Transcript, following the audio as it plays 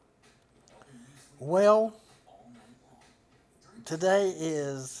Well, today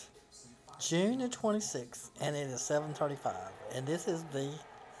is June the 26th, and it is 7:35, and this is the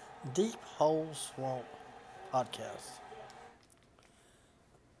Deep Hole Swamp podcast.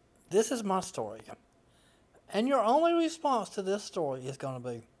 This is my story, and your only response to this story is going to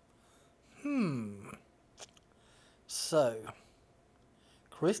be, so,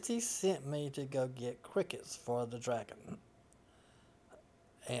 Christy sent me to go get crickets for the dragon,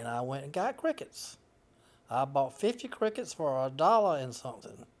 and I went and got crickets. I bought 50 crickets for $1 and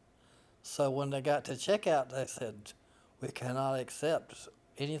something. So when they got to checkout, they said, we cannot accept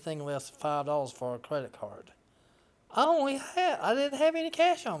anything less than $5 for a credit card. I didn't have any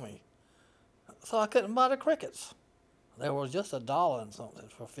cash on me, so I couldn't buy the crickets. There was just $1 and something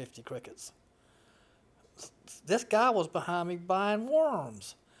for 50 crickets. This guy was behind me buying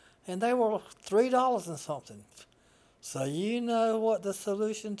worms, and they were $3 and something. So you know what the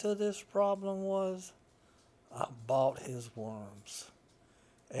solution to this problem was? I bought his worms.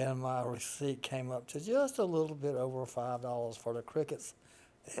 And my receipt came up to just a little bit over $5 for the crickets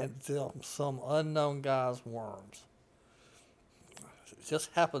and some unknown guy's worms. It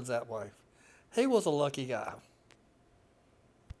just happens that way. He was a lucky guy.